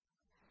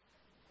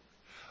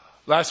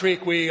Last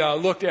week we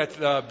looked at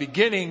the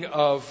beginning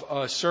of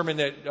a sermon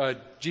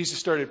that Jesus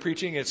started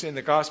preaching. It's in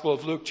the Gospel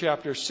of Luke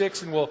chapter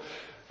 6, and we'll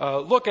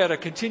look at a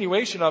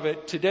continuation of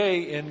it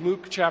today in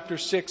Luke chapter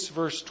 6,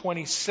 verse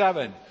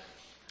 27.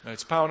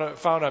 It's found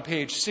on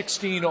page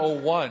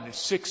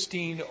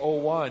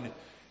 1601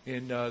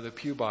 in the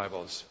Pew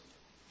Bibles.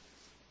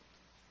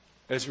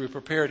 As we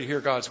prepare to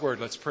hear God's Word,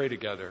 let's pray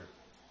together.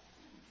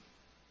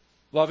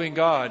 Loving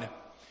God,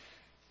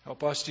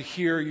 help us to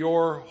hear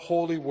your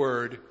holy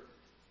word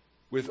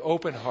with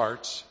open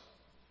hearts,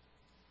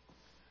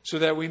 so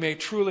that we may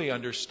truly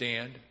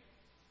understand,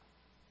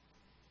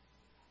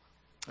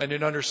 and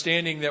in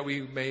understanding that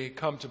we may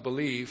come to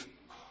believe,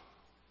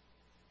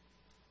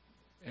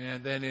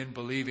 and then in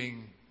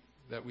believing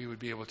that we would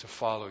be able to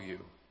follow you,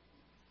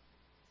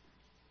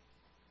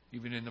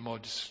 even in the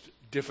most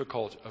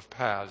difficult of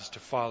paths, to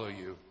follow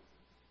you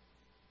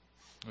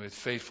with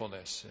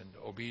faithfulness and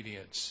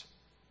obedience,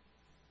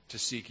 to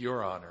seek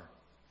your honor,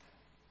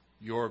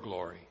 your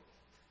glory,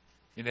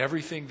 in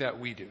everything that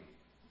we do.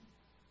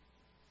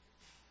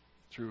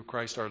 Through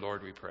Christ our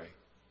Lord we pray.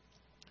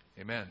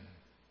 Amen.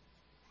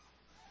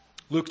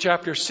 Luke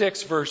chapter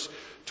 6, verse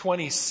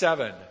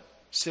 27.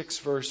 6,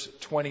 verse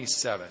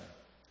 27.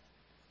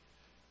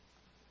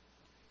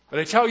 But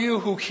I tell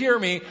you who hear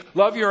me,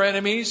 love your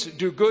enemies,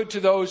 do good to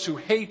those who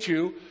hate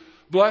you,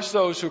 bless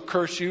those who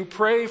curse you,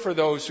 pray for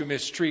those who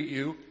mistreat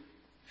you.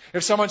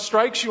 If someone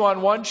strikes you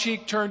on one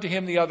cheek, turn to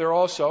him the other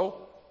also.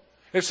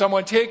 If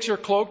someone takes your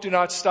cloak, do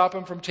not stop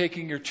him from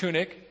taking your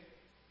tunic.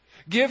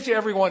 Give to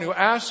everyone who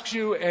asks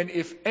you, and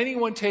if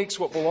anyone takes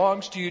what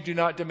belongs to you, do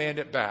not demand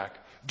it back.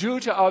 Do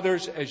to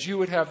others as you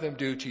would have them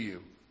do to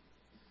you.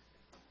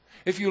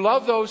 If you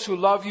love those who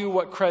love you,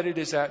 what credit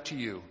is that to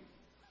you?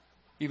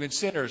 Even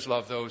sinners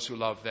love those who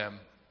love them.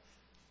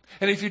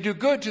 And if you do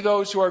good to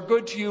those who are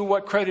good to you,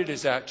 what credit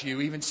is that to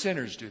you? Even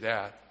sinners do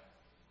that.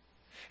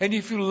 And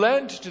if you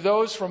lend to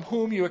those from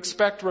whom you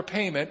expect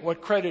repayment,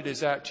 what credit is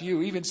that to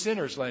you? Even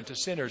sinners lend to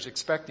sinners,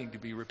 expecting to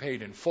be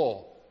repaid in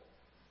full.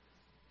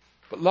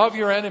 But love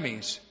your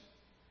enemies,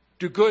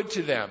 do good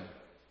to them,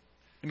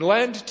 and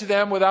lend to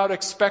them without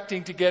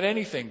expecting to get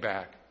anything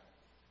back.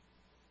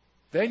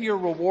 Then your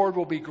reward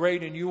will be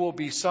great, and you will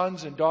be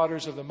sons and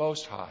daughters of the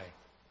Most High,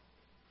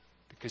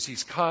 because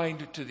He's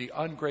kind to the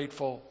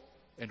ungrateful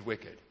and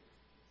wicked.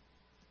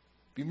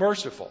 Be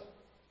merciful,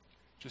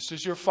 just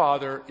as your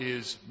Father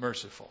is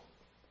merciful.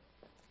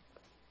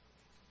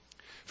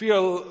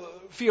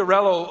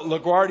 Fiorello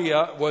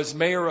LaGuardia was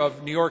mayor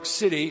of New York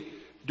City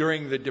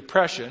during the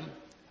Depression.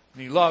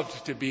 He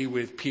loved to be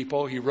with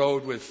people. He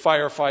rode with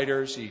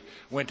firefighters. He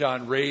went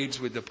on raids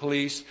with the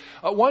police.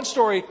 One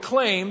story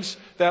claims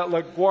that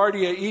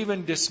LaGuardia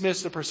even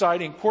dismissed the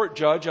presiding court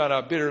judge on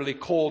a bitterly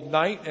cold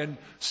night and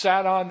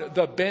sat on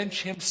the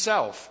bench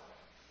himself.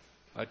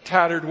 A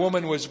tattered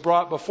woman was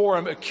brought before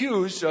him,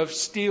 accused of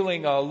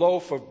stealing a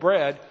loaf of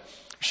bread.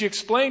 She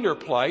explained her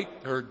plight.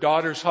 Her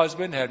daughter's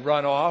husband had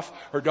run off.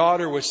 Her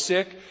daughter was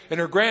sick,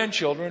 and her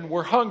grandchildren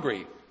were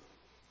hungry.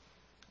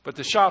 But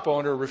the shop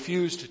owner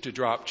refused to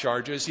drop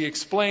charges. He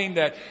explained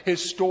that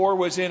his store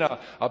was in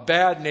a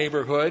bad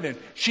neighborhood, and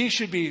she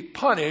should be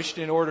punished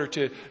in order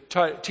to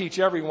teach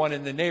everyone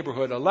in the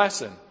neighborhood a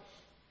lesson.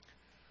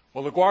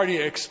 Well,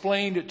 LaGuardia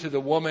explained to the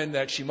woman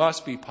that she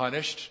must be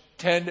punished,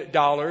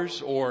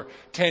 $10 or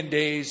 10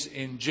 days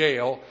in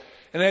jail.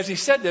 And as he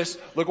said this,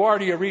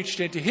 LaGuardia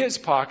reached into his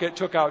pocket,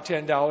 took out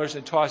 $10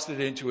 and tossed it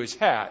into his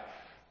hat,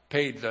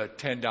 paid the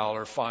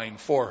 $10 fine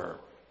for her.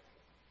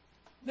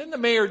 Then the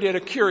mayor did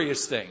a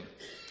curious thing.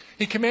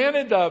 He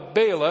commanded the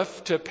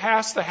bailiff to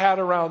pass the hat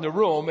around the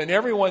room, and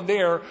everyone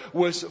there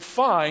was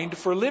fined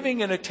for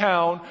living in a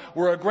town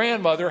where a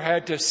grandmother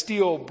had to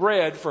steal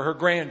bread for her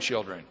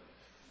grandchildren.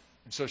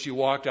 And so she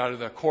walked out of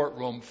the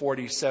courtroom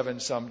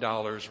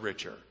 $47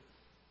 richer.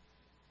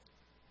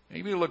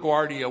 Maybe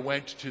LaGuardia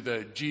went to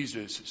the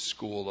Jesus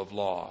School of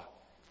Law.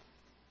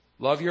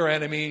 Love your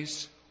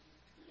enemies,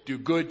 do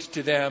good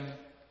to them,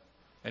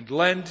 and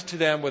lend to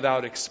them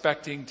without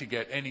expecting to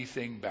get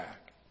anything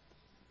back.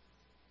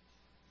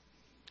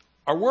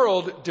 Our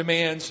world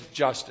demands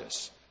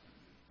justice.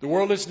 The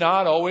world is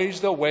not always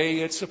the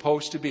way it's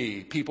supposed to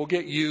be. People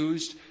get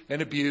used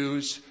and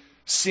abused.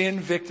 Sin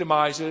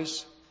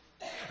victimizes.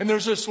 And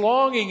there's this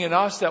longing in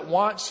us that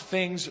wants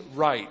things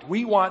right.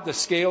 We want the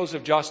scales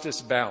of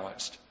justice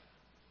balanced.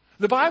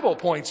 The Bible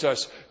points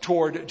us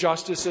toward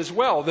justice as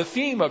well. The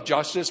theme of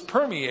justice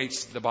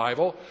permeates the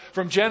Bible.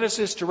 From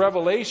Genesis to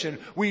Revelation,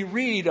 we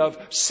read of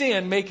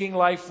sin making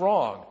life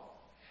wrong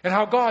and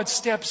how God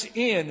steps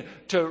in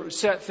to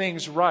set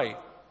things right.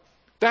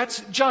 That's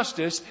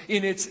justice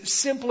in its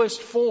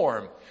simplest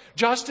form.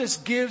 Justice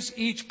gives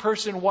each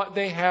person what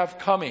they have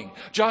coming.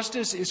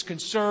 Justice is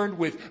concerned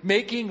with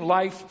making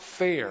life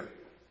fair.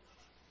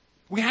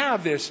 We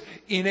have this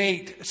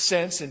innate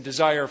sense and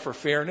desire for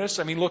fairness.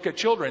 I mean, look at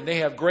children. They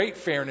have great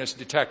fairness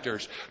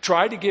detectors.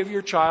 Try to give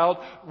your child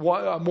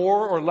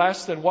more or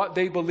less than what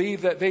they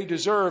believe that they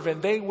deserve,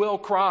 and they will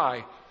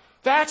cry.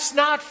 That's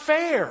not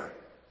fair.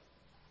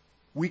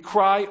 We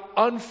cry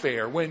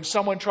unfair when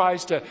someone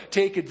tries to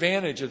take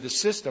advantage of the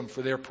system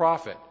for their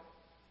profit.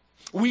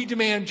 We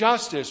demand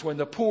justice when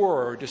the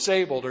poor or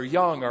disabled or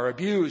young are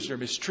abused or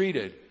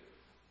mistreated.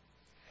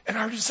 And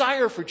our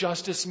desire for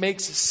justice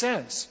makes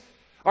sense.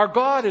 Our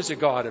God is a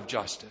God of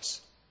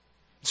justice.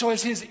 So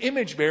as His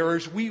image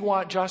bearers, we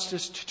want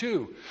justice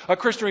too. A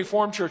Christian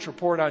Reformed Church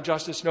report on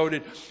justice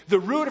noted, the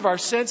root of our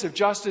sense of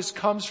justice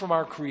comes from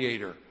our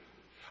Creator.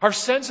 Our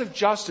sense of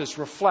justice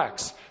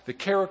reflects the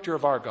character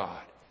of our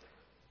God.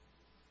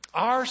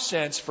 Our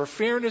sense for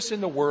fairness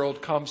in the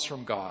world comes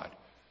from God.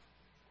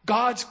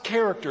 God's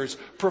character is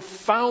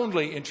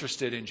profoundly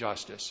interested in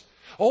justice.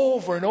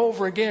 Over and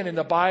over again in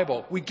the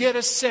Bible, we get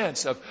a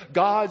sense of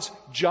God's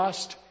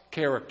just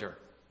character.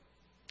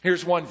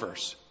 Here's one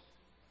verse.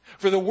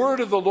 For the word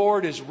of the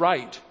Lord is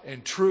right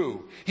and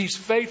true. He's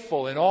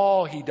faithful in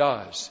all He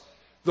does.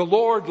 The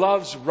Lord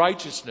loves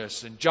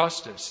righteousness and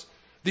justice.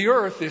 The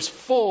earth is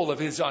full of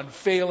His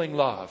unfailing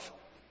love.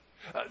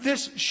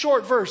 This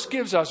short verse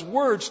gives us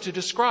words to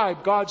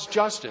describe God's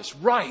justice.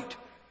 Right,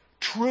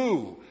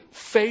 true,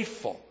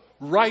 faithful,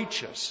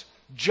 righteous,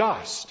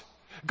 just.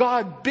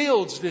 God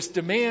builds this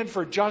demand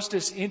for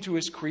justice into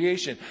His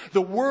creation.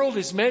 The world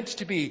is meant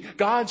to be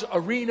God's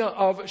arena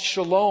of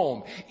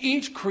shalom.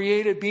 Each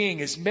created being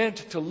is meant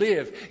to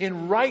live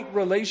in right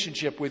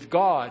relationship with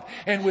God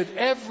and with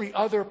every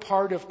other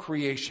part of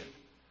creation.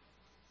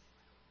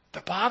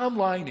 The bottom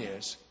line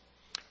is,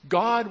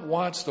 God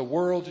wants the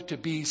world to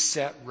be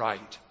set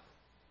right.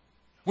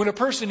 When a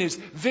person is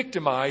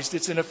victimized,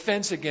 it's an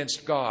offense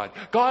against God.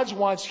 God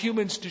wants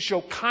humans to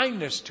show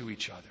kindness to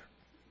each other.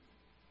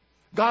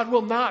 God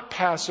will not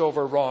pass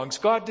over wrongs.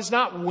 God does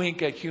not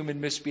wink at human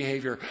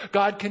misbehavior.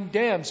 God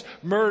condemns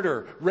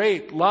murder,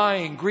 rape,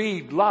 lying,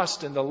 greed,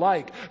 lust, and the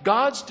like.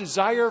 God's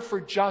desire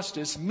for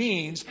justice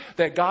means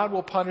that God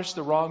will punish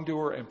the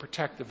wrongdoer and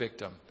protect the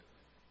victim.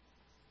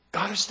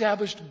 God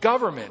established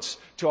governments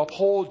to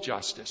uphold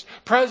justice.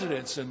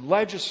 Presidents and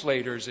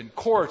legislators and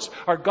courts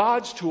are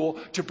God's tool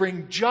to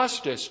bring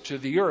justice to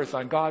the earth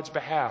on God's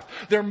behalf.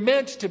 They're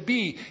meant to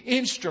be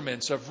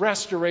instruments of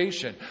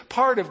restoration,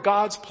 part of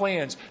God's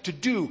plans to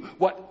do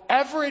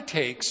whatever it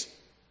takes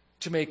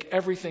to make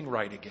everything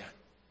right again.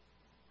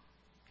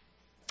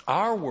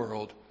 Our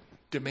world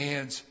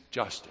demands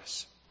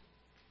justice.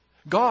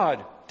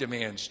 God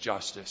demands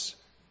justice.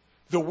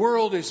 The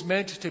world is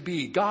meant to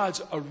be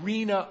God's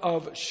arena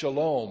of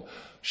shalom.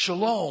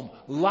 Shalom,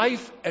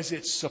 life as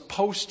it's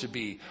supposed to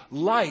be.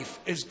 Life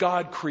as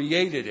God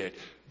created it.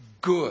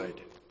 Good.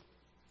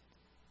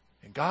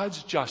 And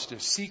God's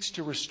justice seeks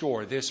to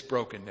restore this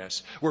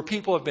brokenness. Where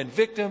people have been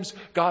victims,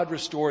 God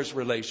restores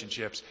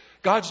relationships.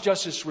 God's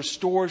justice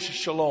restores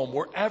shalom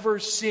wherever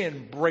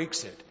sin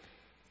breaks it.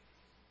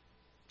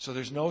 So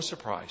there's no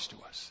surprise to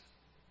us.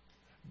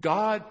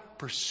 God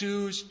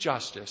pursues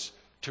justice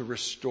to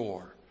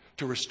restore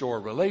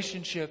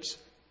relationships,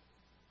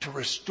 to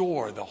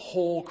restore the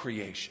whole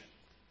creation.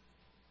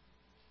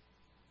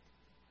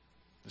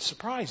 The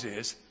surprise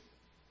is,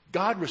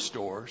 God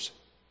restores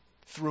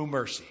through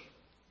mercy.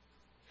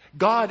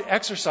 God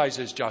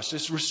exercises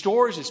justice,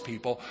 restores His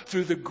people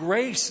through the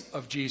grace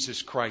of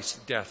Jesus Christ's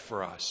death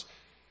for us.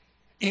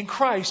 In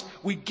Christ,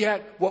 we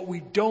get what we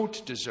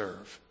don't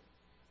deserve.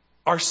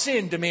 Our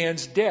sin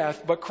demands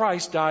death, but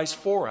Christ dies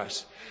for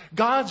us.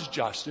 God's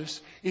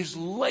justice is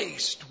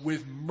laced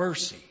with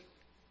mercy.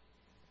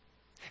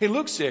 In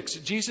Luke 6,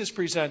 Jesus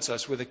presents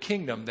us with a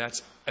kingdom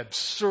that's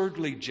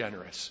absurdly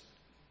generous.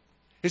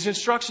 His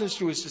instructions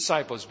to His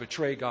disciples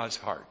betray God's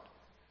heart.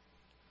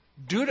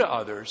 Do to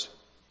others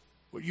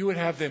what you would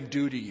have them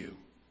do to you.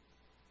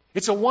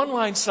 It's a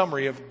one-line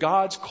summary of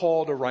God's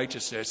call to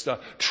righteousness, the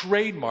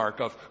trademark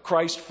of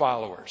Christ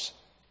followers.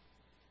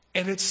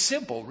 And it's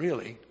simple,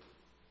 really.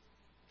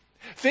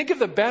 Think of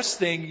the best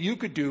thing you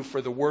could do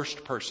for the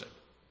worst person,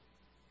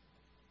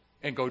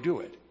 and go do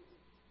it.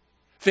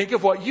 Think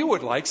of what you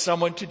would like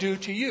someone to do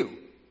to you.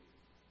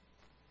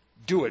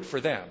 Do it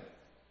for them.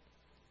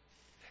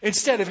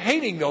 Instead of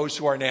hating those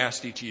who are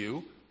nasty to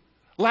you,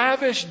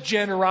 lavish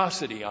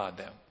generosity on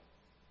them.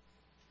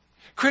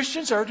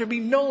 Christians are to be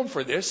known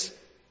for this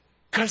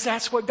because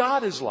that's what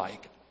God is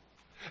like.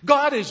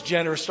 God is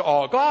generous to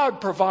all.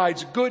 God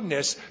provides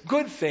goodness,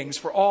 good things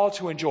for all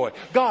to enjoy.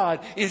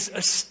 God is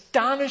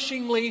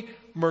astonishingly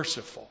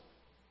merciful.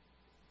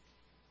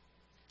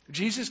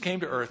 Jesus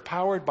came to earth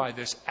powered by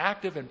this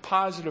active and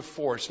positive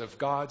force of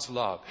God's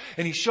love.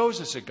 And He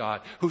shows us a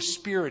God whose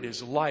spirit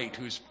is light,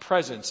 whose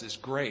presence is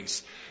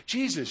grace.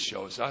 Jesus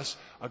shows us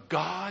a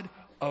God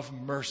of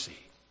mercy.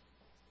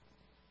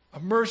 A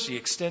mercy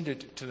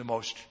extended to the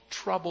most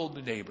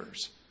troubled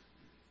neighbors.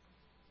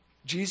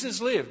 Jesus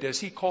lived as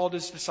He called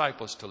His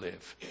disciples to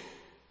live.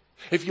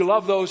 If you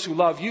love those who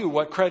love you,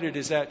 what credit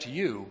is that to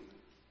you?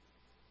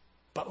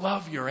 But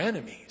love your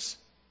enemies.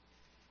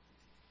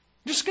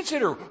 Just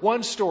consider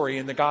one story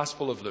in the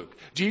Gospel of Luke.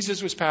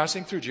 Jesus was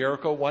passing through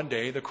Jericho one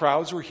day. The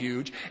crowds were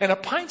huge, and a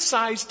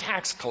pint-sized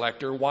tax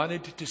collector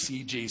wanted to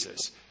see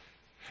Jesus.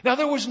 Now,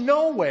 there was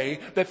no way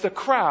that the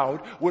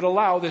crowd would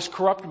allow this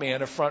corrupt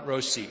man a front row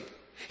seat.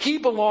 He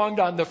belonged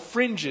on the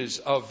fringes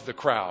of the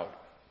crowd.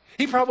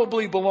 He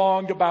probably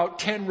belonged about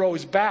 10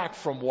 rows back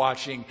from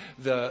watching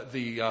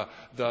the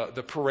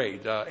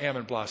parade, the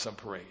Almond Blossom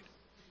Parade.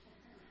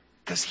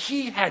 Because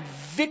he had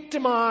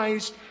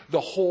victimized the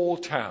whole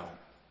town.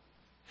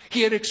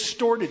 He had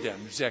extorted them,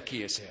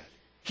 Zacchaeus had.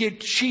 He had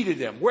cheated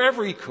them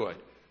wherever he could.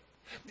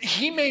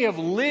 He may have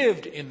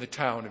lived in the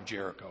town of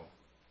Jericho,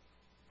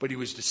 but he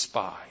was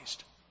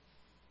despised.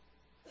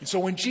 And so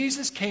when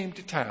Jesus came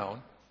to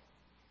town,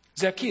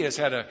 Zacchaeus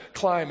had to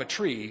climb a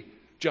tree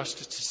just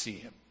to see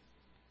him.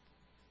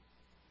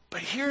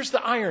 But here's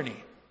the irony.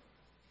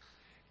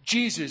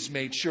 Jesus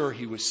made sure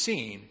he was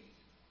seen.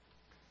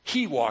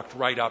 He walked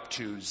right up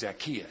to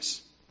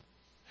Zacchaeus.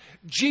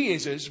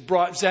 Jesus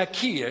brought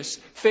Zacchaeus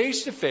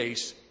face to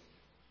face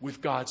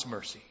with God's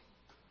mercy.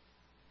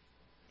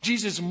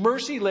 Jesus'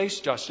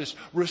 mercy-laced justice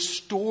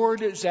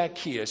restored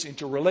Zacchaeus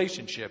into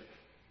relationship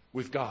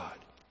with God.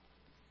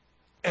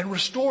 And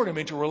restored him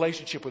into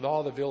relationship with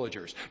all the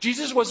villagers.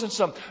 Jesus wasn't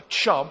some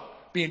chump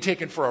being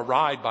taken for a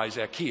ride by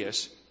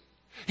Zacchaeus.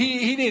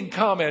 He didn't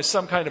come as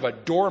some kind of a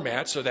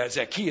doormat so that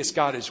Zacchaeus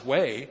got his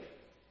way.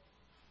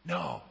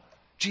 No,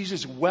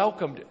 Jesus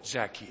welcomed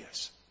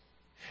Zacchaeus.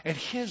 And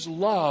his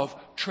love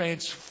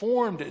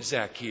transformed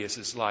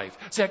Zacchaeus' life.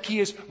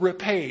 Zacchaeus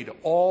repaid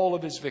all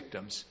of his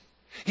victims.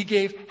 He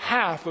gave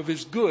half of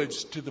his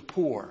goods to the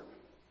poor.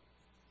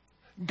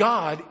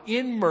 God,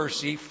 in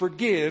mercy,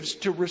 forgives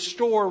to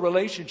restore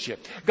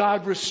relationship.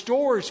 God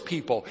restores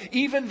people,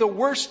 even the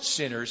worst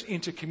sinners,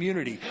 into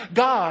community.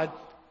 God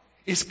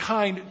is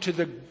kind to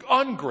the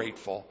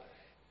ungrateful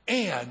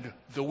and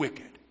the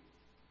wicked.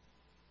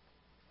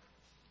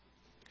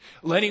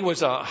 Lenny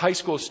was a high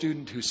school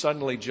student who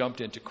suddenly jumped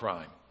into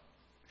crime.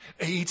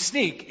 He'd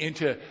sneak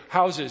into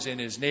houses in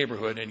his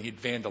neighborhood and he'd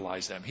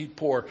vandalize them. He'd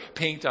pour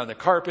paint on the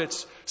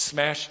carpets,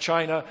 smash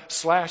china,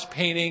 slash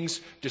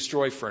paintings,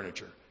 destroy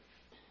furniture.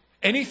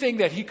 Anything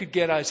that he could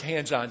get his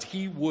hands on,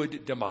 he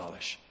would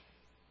demolish.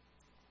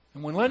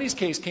 And when Lenny's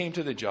case came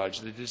to the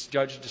judge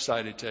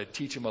decided to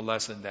teach him a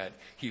lesson that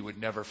he would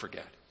never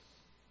forget.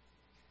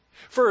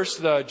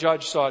 First, the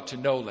judge sought to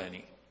know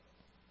Lenny.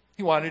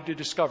 He wanted to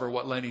discover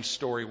what Lenny's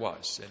story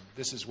was, and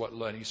this is what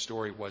Lenny's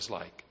story was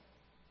like.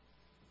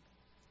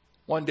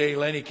 One day,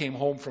 Lenny came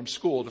home from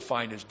school to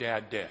find his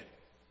dad dead.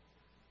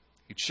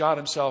 He'd shot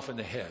himself in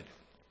the head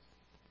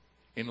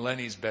in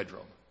Lenny's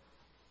bedroom.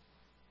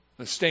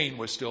 The stain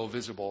was still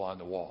visible on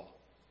the wall.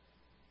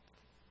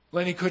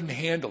 Lenny couldn't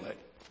handle it.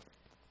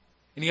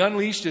 And he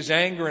unleashed his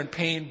anger and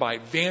pain by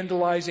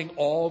vandalizing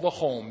all the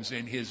homes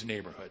in his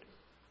neighborhood.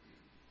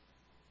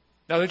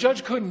 Now, the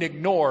judge couldn't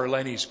ignore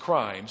Lenny's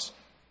crimes,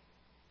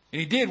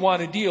 and he did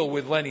want to deal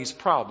with Lenny's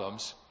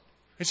problems.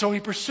 And so he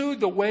pursued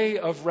the way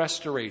of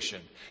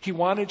restoration. He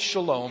wanted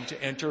shalom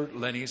to enter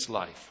Lenny's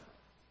life.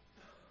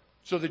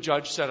 So the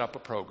judge set up a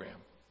program.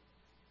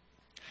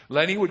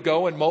 Lenny would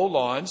go and mow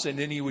lawns, and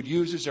then he would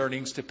use his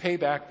earnings to pay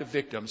back the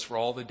victims for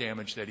all the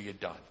damage that he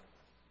had done.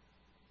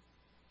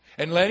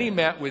 And Lenny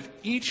met with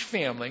each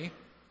family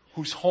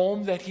whose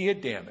home that he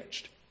had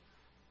damaged.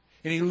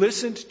 And he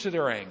listened to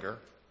their anger,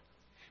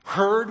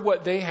 heard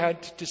what they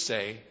had to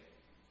say,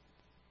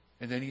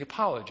 and then he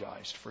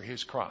apologized for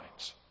his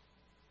crimes.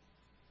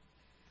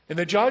 And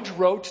the judge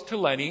wrote to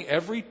Lenny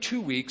every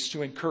 2 weeks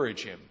to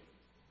encourage him.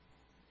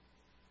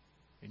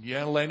 And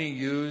yeah, Lenny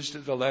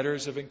used the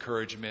letters of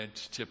encouragement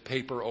to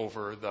paper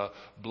over the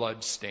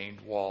blood-stained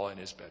wall in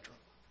his bedroom.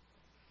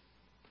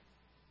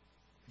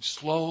 And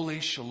slowly,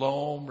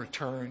 shalom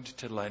returned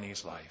to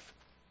Lenny's life,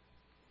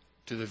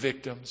 to the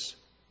victims,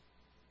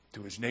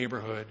 to his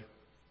neighborhood.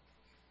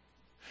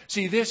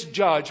 See, this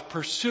judge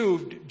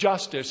pursued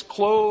justice,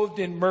 clothed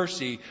in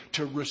mercy,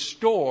 to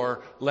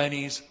restore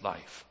Lenny's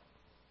life.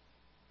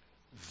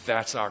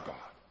 That's our God.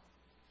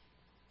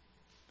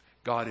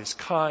 God is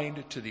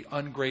kind to the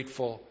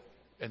ungrateful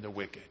and the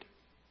wicked.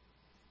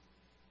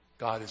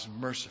 God is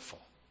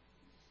merciful.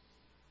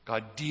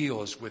 God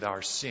deals with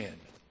our sin.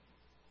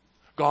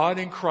 God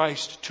in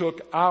Christ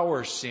took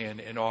our sin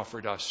and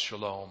offered us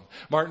shalom.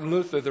 Martin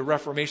Luther, the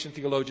Reformation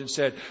theologian,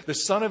 said, "The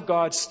Son of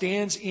God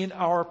stands in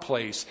our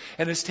place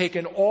and has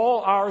taken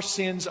all our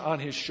sins on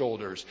his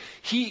shoulders.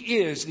 He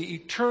is the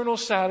eternal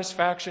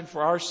satisfaction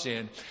for our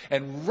sin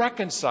and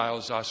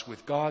reconciles us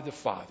with God the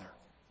Father."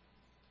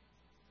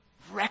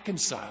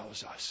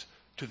 Reconciles us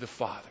to the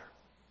Father.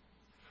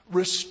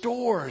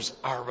 Restores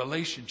our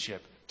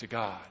relationship to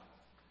God.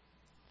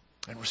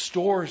 And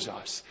restores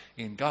us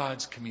in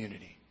God's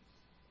community.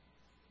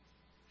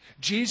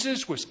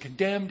 Jesus was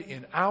condemned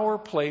in our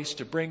place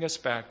to bring us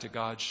back to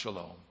God's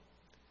shalom.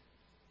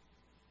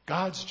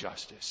 God's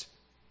justice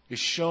is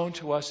shown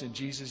to us in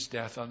Jesus'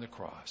 death on the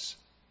cross.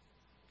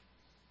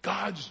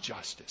 God's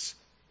justice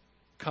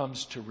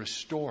comes to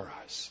restore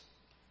us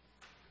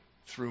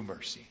through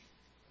mercy.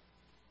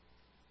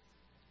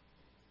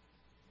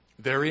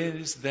 There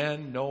is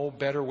then no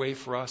better way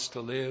for us to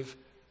live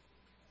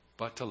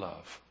but to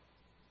love.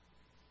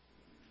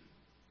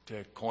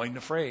 To coin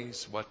the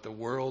phrase, what the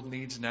world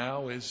needs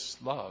now is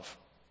love.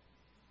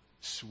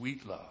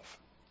 Sweet love.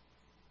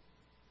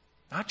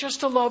 Not just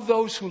to love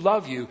those who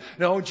love you.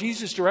 No,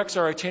 Jesus directs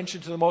our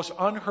attention to the most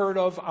unheard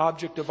of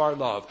object of our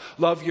love.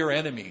 Love your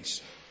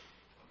enemies.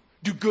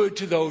 Do good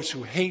to those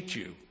who hate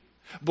you.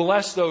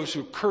 Bless those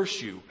who curse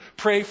you.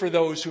 Pray for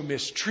those who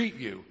mistreat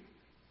you.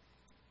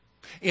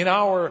 In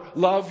our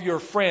love your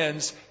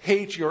friends,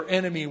 hate your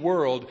enemy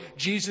world,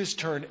 Jesus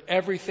turned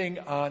everything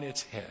on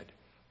its head.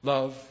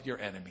 Love your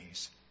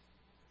enemies.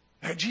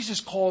 Now,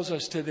 Jesus calls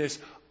us to this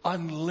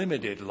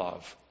unlimited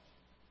love.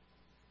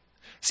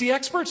 See,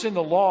 experts in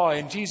the law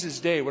in Jesus'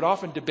 day would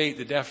often debate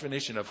the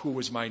definition of who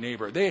was my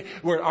neighbor. They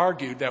would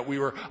argue that we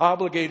were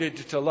obligated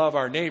to love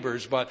our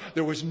neighbors, but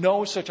there was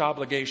no such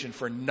obligation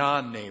for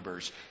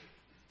non-neighbors.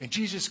 And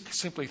Jesus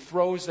simply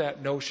throws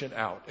that notion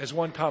out. As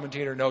one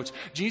commentator notes,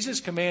 Jesus'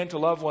 command to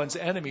love one's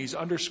enemies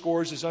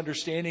underscores his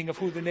understanding of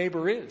who the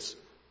neighbor is.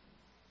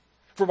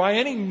 For by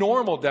any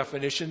normal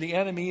definition, the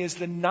enemy is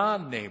the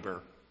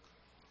non-neighbor.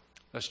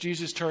 Thus,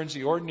 Jesus turns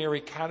the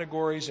ordinary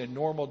categories and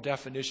normal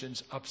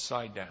definitions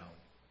upside down.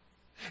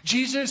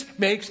 Jesus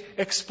makes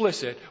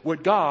explicit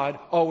what God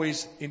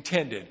always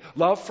intended.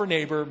 Love for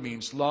neighbor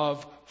means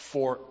love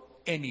for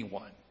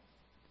anyone.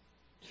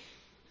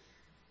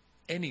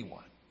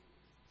 Anyone.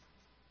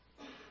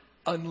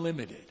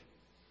 Unlimited.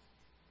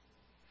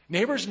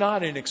 Neighbor's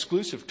not an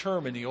exclusive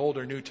term in the Old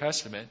or New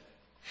Testament.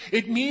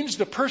 It means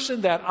the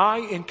person that I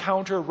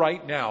encounter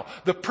right now.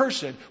 The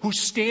person who's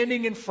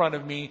standing in front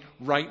of me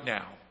right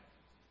now.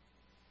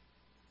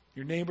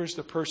 Your neighbor's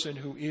the person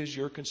who is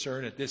your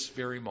concern at this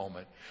very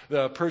moment.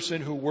 The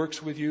person who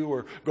works with you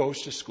or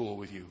goes to school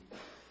with you.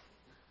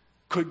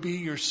 Could be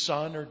your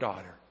son or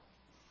daughter.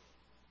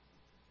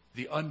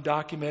 The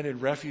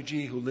undocumented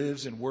refugee who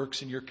lives and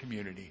works in your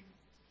community.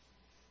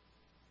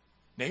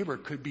 Neighbor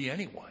could be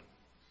anyone.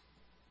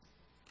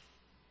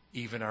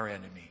 Even our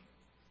enemy.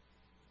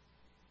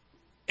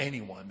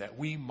 Anyone that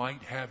we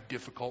might have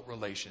difficult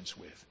relations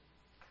with.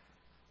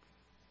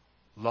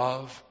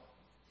 Love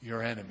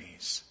your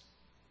enemies,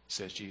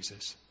 says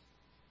Jesus.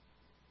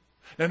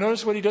 Now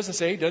notice what he doesn't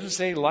say. He doesn't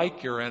say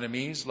like your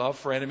enemies. Love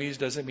for enemies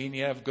doesn't mean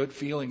you have good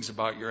feelings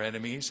about your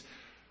enemies.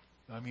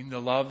 I mean,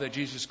 the love that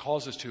Jesus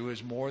calls us to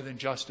is more than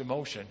just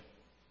emotion.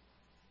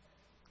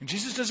 And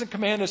Jesus doesn't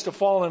command us to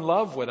fall in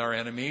love with our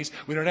enemies.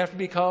 We don't have to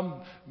become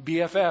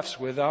BFFs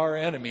with our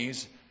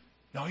enemies.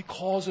 No, he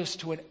calls us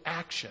to an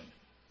action,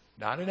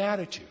 not an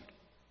attitude.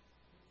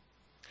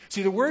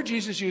 See, the word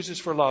Jesus uses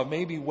for love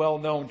may be well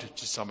known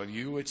to some of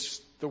you.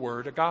 It's the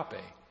word agape.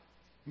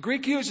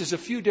 Greek uses a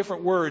few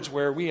different words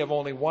where we have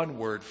only one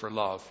word for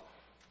love.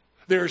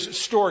 There's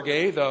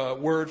storge, the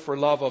word for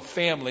love of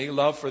family,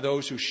 love for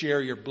those who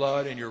share your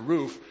blood and your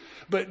roof.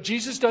 But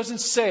Jesus doesn't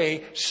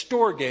say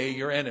storge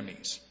your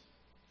enemies.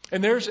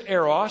 And there's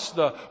eros,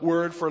 the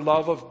word for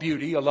love of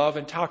beauty, a love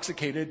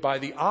intoxicated by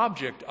the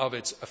object of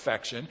its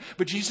affection.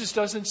 But Jesus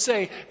doesn't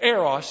say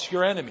eros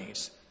your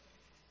enemies.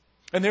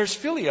 And there's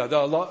philia,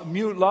 the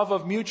love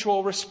of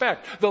mutual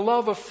respect, the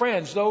love of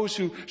friends, those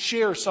who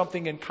share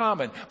something in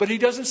common. But he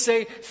doesn't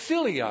say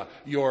philia,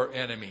 your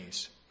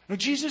enemies. No,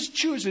 Jesus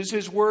chooses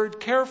his word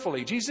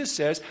carefully. Jesus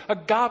says,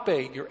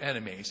 agape, your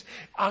enemies.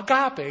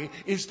 Agape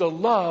is the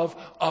love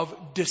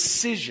of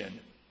decision.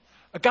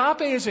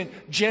 Agape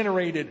isn't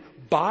generated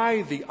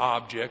by the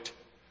object,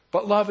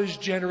 but love is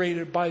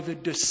generated by the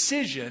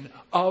decision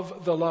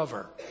of the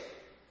lover.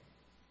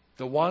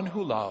 The one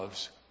who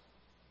loves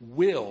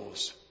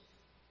wills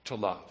to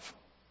love.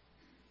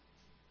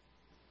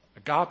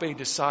 Agape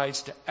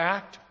decides to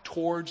act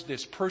towards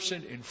this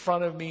person in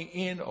front of me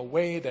in a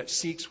way that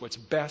seeks what's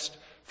best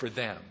for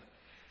them.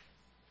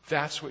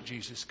 That's what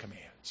Jesus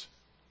commands.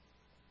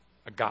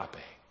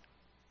 Agape.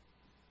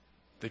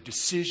 The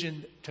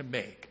decision to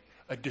make.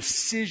 A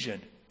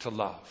decision to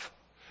love.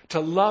 To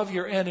love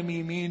your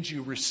enemy means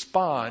you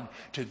respond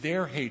to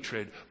their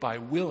hatred by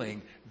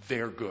willing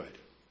their good.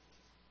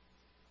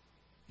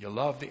 You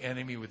love the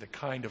enemy with the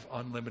kind of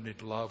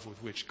unlimited love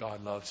with which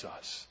God loves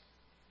us.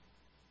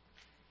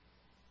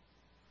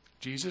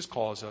 Jesus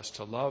calls us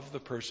to love the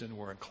person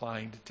we're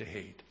inclined to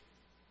hate.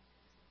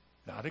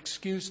 Not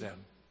excuse them.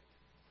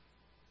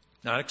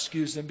 Not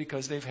excuse them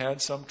because they've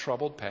had some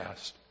troubled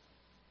past.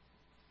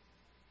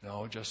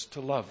 No, just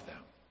to love them.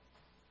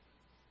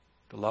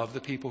 To love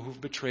the people who've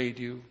betrayed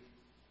you.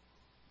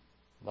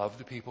 Love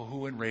the people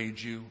who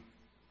enrage you.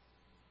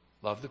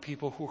 Love the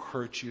people who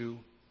hurt you.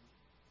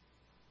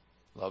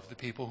 Love the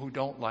people who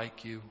don't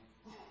like you.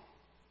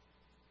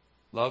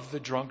 Love the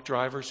drunk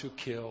drivers who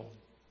kill.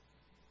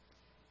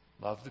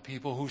 Love the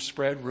people who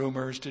spread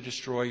rumors to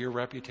destroy your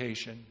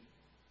reputation.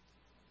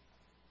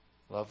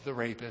 Love the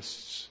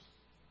rapists.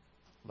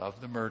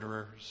 Love the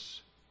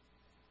murderers.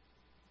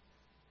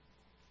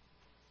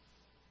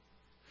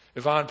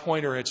 Yvonne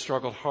Pointer had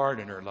struggled hard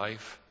in her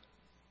life.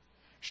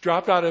 She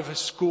dropped out of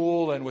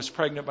school and was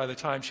pregnant by the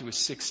time she was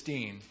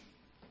 16.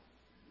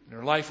 And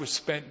her life was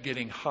spent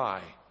getting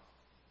high.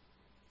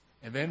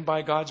 And then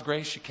by God's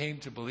grace, she came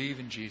to believe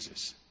in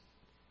Jesus.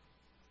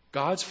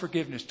 God's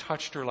forgiveness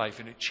touched her life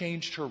and it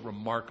changed her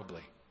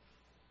remarkably.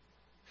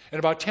 And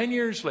about 10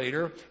 years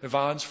later,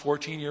 Yvonne's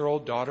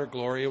 14-year-old daughter,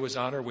 Gloria, was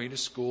on her way to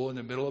school in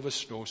the middle of a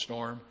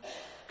snowstorm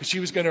because she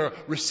was going to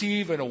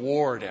receive an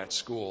award at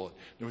school.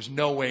 There was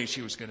no way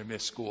she was going to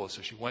miss school,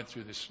 so she went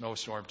through the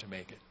snowstorm to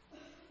make it.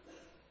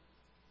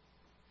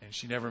 And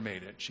she never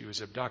made it. She was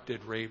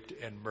abducted, raped,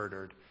 and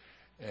murdered.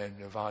 And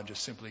Yvonne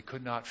just simply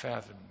could not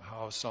fathom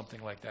how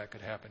something like that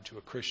could happen to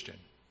a Christian.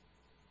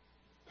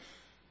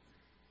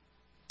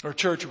 Her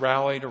church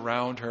rallied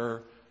around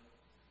her.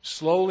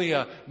 Slowly,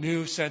 a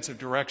new sense of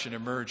direction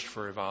emerged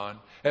for Yvonne.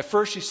 At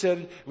first, she said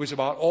it was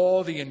about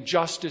all the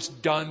injustice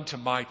done to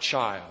my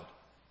child.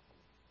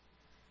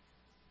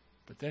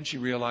 But then she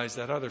realized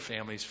that other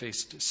families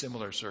faced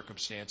similar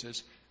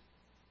circumstances.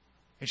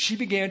 And she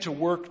began to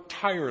work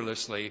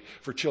tirelessly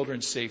for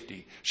children's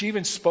safety. She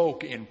even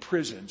spoke in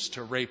prisons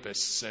to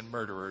rapists and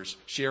murderers,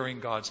 sharing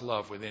God's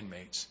love with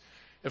inmates.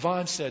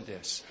 Yvonne said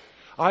this,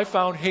 "I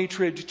found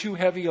hatred too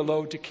heavy a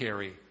load to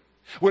carry.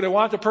 Would I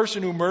want the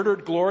person who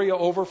murdered Gloria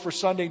over for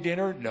Sunday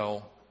dinner?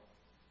 No.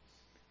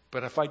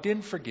 But if I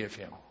didn't forgive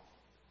him,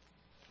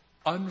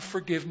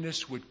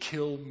 unforgiveness would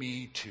kill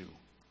me too.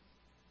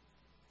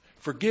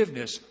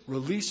 Forgiveness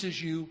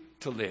releases you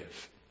to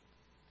live."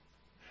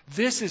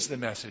 This is the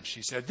message,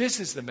 she said. This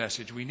is the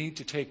message we need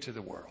to take to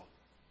the world.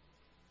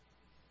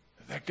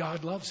 That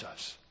God loves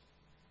us.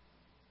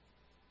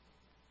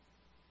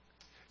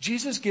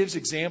 Jesus gives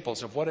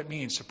examples of what it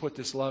means to put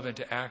this love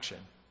into action.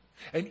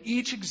 And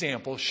each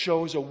example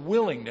shows a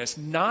willingness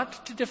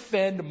not to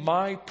defend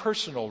my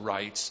personal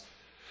rights,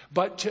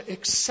 but to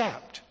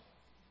accept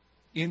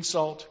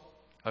insult,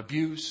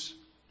 abuse,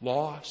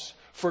 loss,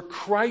 for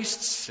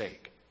Christ's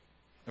sake,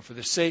 and for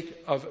the sake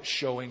of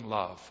showing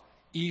love,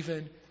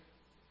 even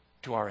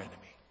to our enemy.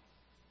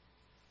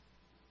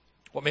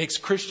 What makes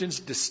Christians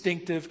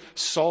distinctive,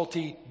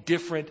 salty,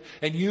 different,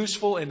 and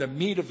useful in the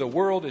meat of the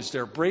world is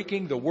their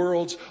breaking the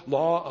world's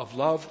law of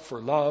love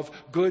for love,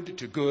 good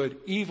to good,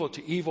 evil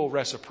to evil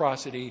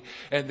reciprocity,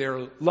 and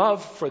their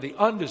love for the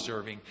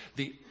undeserving,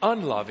 the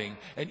unloving,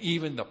 and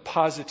even the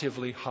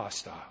positively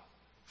hostile.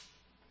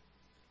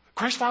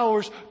 Christ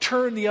followers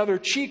turn the other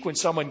cheek when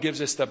someone gives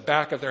us the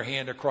back of their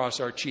hand across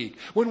our cheek.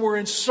 When we're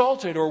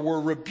insulted or we're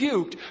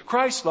rebuked,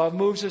 Christ's love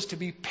moves us to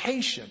be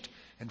patient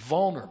and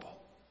vulnerable.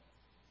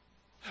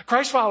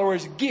 Christ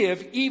followers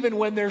give even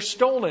when they're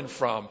stolen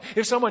from.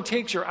 If someone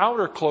takes your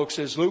outer cloak,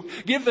 says Luke,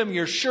 give them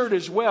your shirt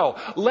as well.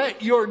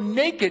 Let your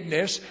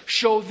nakedness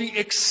show the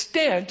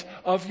extent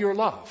of your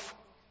love.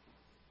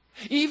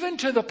 Even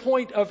to the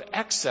point of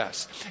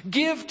excess.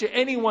 Give to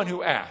anyone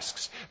who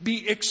asks.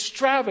 Be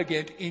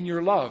extravagant in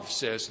your love,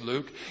 says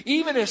Luke.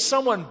 Even if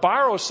someone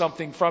borrows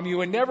something from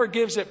you and never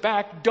gives it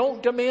back,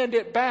 don't demand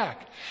it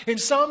back. In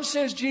some,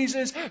 says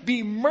Jesus,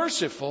 be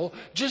merciful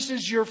just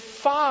as your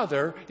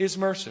Father is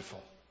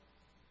merciful.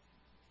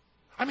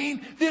 I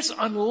mean, this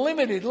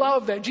unlimited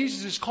love that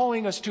Jesus is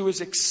calling us to is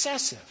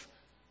excessive.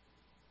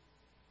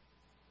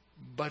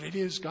 But it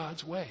is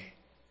God's way.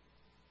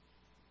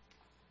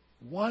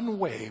 One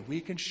way we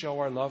can show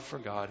our love for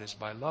God is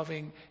by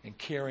loving and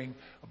caring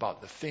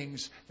about the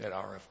things that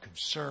are of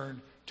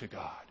concern to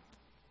God.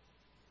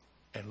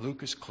 And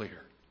Luke is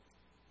clear.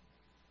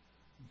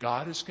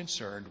 God is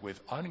concerned with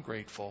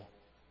ungrateful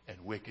and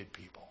wicked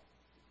people.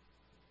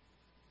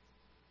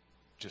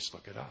 Just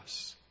look at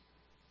us.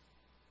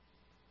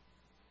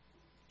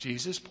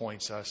 Jesus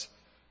points us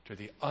to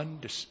the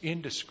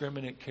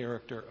indiscriminate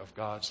character of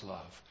God's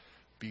love.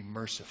 Be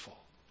merciful.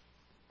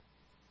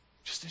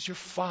 Just as your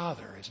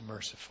Father is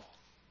merciful.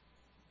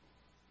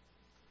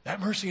 That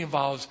mercy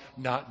involves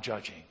not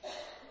judging.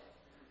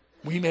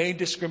 We may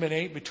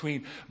discriminate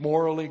between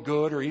morally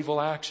good or evil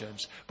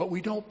actions, but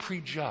we don't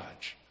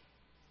prejudge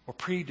or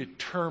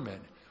predetermine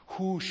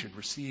who should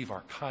receive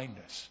our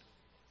kindness.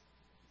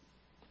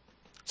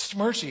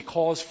 Mercy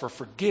calls for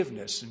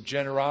forgiveness and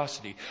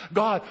generosity.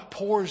 God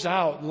pours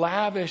out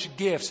lavish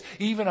gifts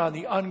even on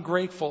the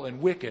ungrateful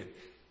and wicked.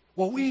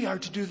 Well, we are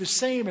to do the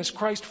same as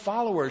Christ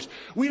followers.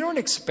 We don't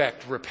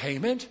expect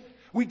repayment.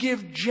 We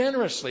give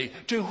generously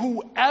to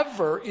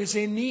whoever is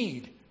in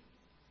need.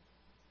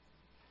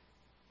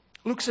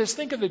 Luke says,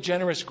 think of the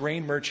generous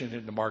grain merchant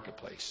in the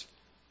marketplace.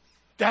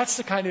 That's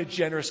the kind of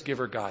generous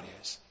giver God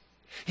is.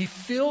 He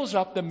fills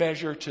up the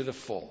measure to the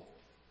full.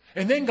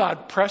 And then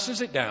God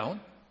presses it down,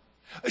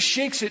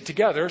 shakes it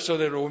together so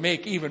that it will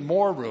make even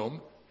more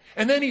room,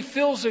 and then he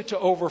fills it to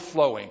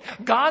overflowing.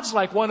 God's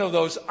like one of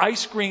those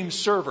ice cream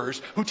servers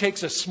who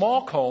takes a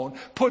small cone,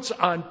 puts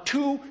on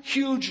 2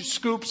 huge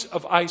scoops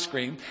of ice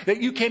cream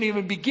that you can't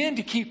even begin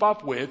to keep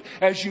up with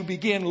as you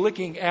begin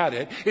licking at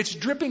it. It's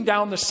dripping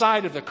down the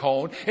side of the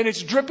cone, and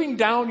it's dripping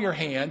down your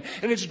hand,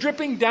 and it's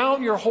dripping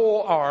down your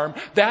whole arm.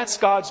 That's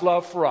God's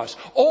love for us.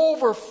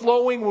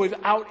 Overflowing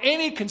without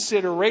any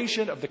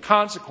consideration of the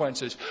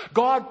consequences.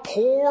 God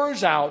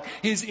pours out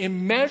his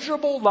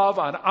immeasurable love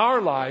on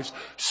our lives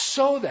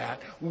so that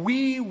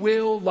we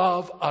will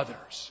love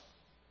others.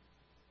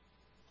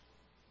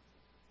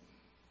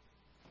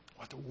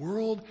 What the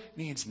world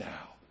needs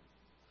now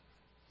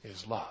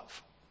is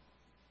love.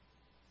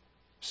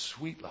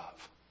 Sweet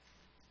love.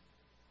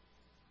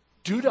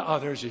 Do to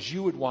others as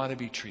you would want to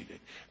be treated.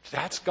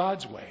 That's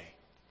God's way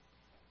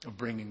of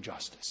bringing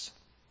justice.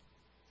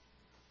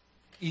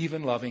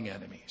 Even loving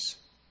enemies.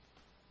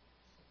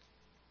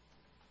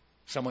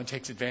 Someone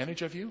takes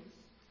advantage of you?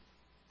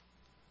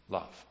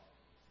 Love.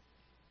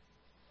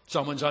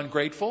 Someone's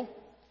ungrateful?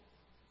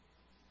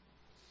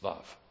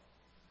 Love.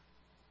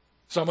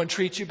 Someone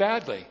treats you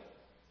badly?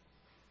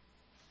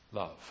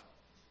 Love.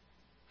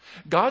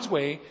 God's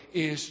way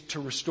is to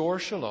restore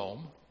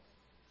shalom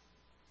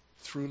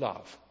through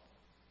love.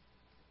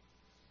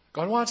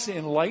 God wants to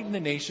enlighten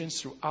the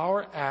nations through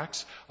our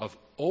acts of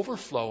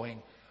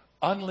overflowing,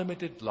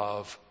 unlimited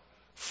love,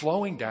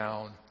 flowing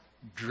down,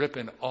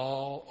 dripping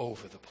all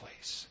over the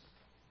place.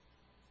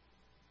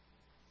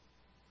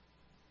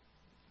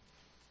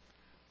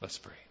 Let's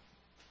pray.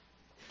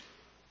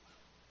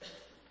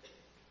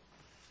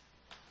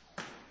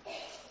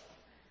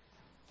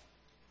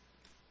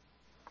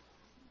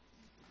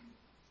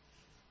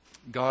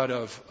 God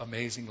of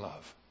amazing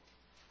love,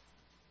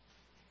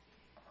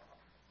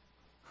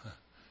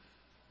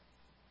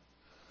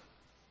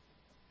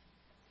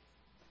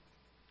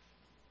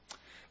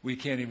 we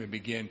can't even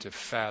begin to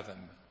fathom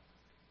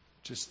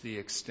just the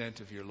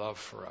extent of your love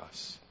for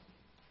us.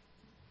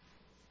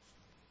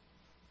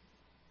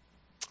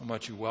 How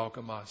much you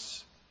welcome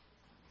us,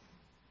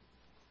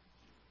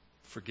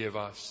 forgive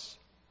us.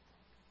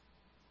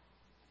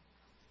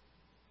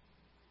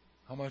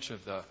 How much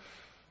of the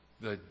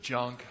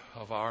junk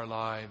of our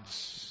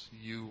lives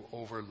you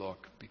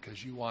overlook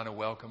because you want to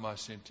welcome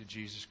us into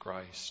Jesus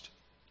Christ.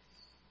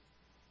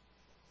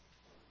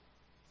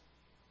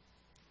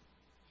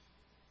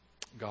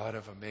 God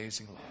of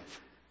amazing love.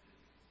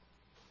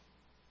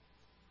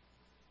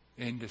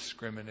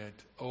 Indiscriminate,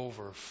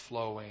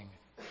 overflowing,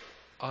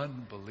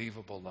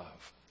 unbelievable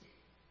love.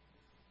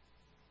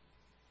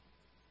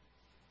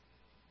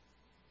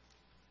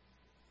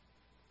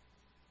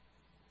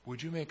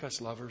 Would you make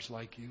us lovers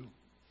like you?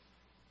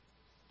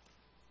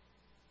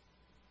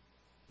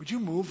 Would you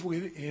move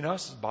in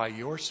us by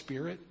your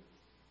Spirit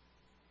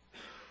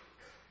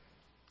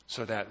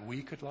so that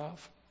we could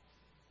love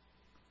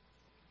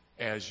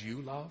as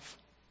you love?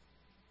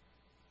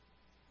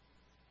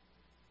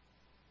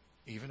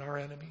 Even our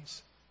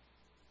enemies?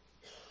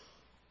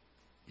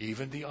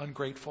 Even the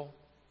ungrateful?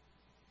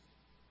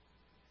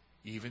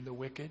 Even the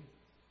wicked?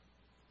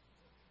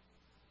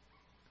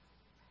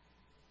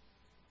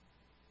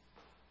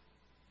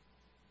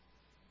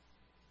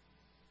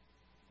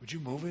 Would you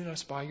move in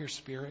us by your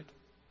Spirit?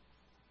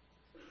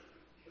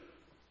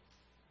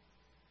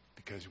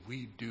 Because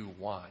we do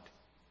want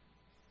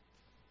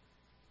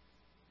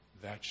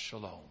that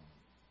shalom,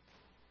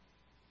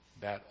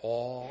 that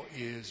all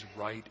is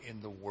right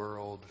in the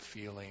world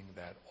feeling,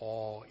 that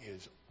all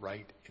is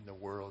right in the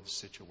world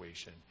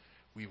situation.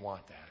 We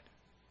want that.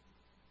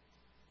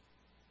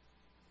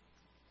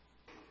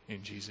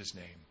 In Jesus'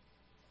 name,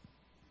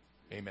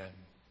 amen.